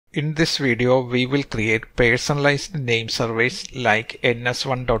In this video, we will create personalized name servers like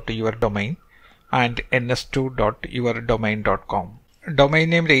ns1.yourdomain and ns2.yourdomain.com. Domain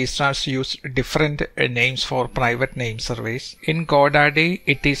name registrars use different names for private name servers. In GoDaddy,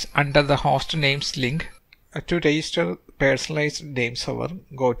 it is under the host names link. To register personalized name server,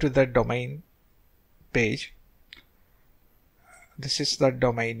 go to the domain page. This is the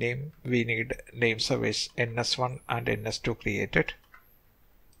domain name. We need name servers ns1 and ns2 created.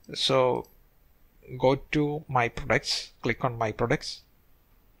 So go to my products, click on my products.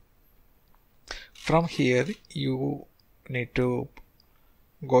 From here you need to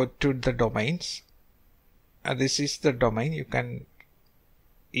go to the domains. This is the domain. You can,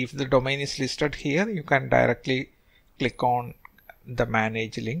 if the domain is listed here, you can directly click on the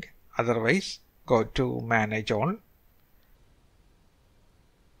manage link. Otherwise go to manage all.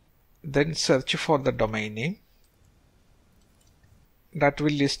 Then search for the domain name. That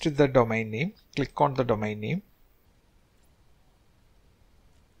will list the domain name. Click on the domain name.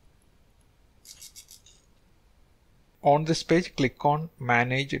 On this page, click on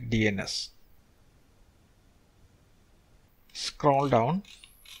Manage DNS. Scroll down.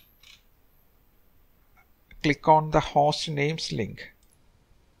 Click on the host names link.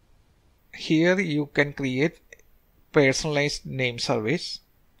 Here you can create personalized name servers.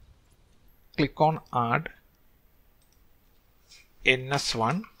 Click on Add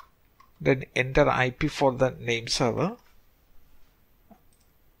ns1, then enter IP for the name server.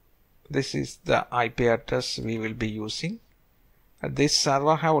 This is the IP address we will be using. This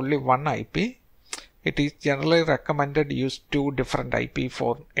server have only one IP. It is generally recommended use two different IP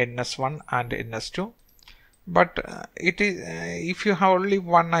for ns1 and ns2. But it is if you have only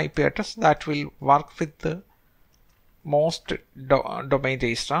one IP address, that will work with the most domain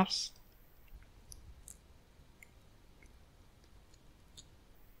registrars.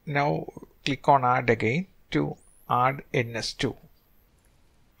 Now click on add again to add ns2.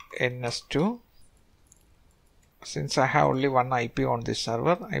 Since I have only one IP on this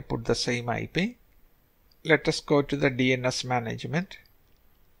server, I put the same IP. Let us go to the DNS management.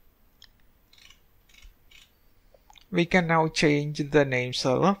 We can now change the name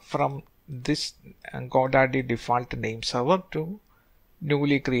server from this GoDaddy default name server to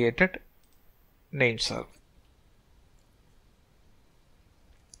newly created name server.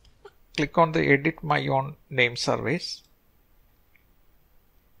 Click on the edit my own name servers.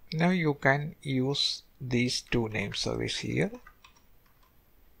 Now you can use these two name servers here.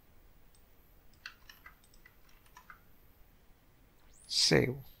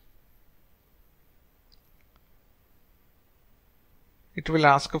 Save. It will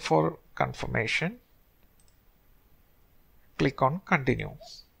ask for confirmation. Click on continue.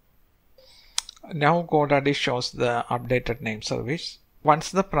 Now GoDaddy shows the updated name servers.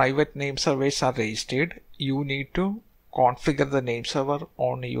 Once the private name servers are registered, you need to configure the name server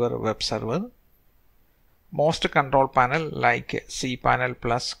on your web server. Most control panel like cPanel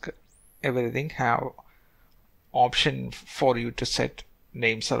plus everything have option for you to set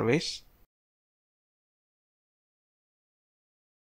name servers.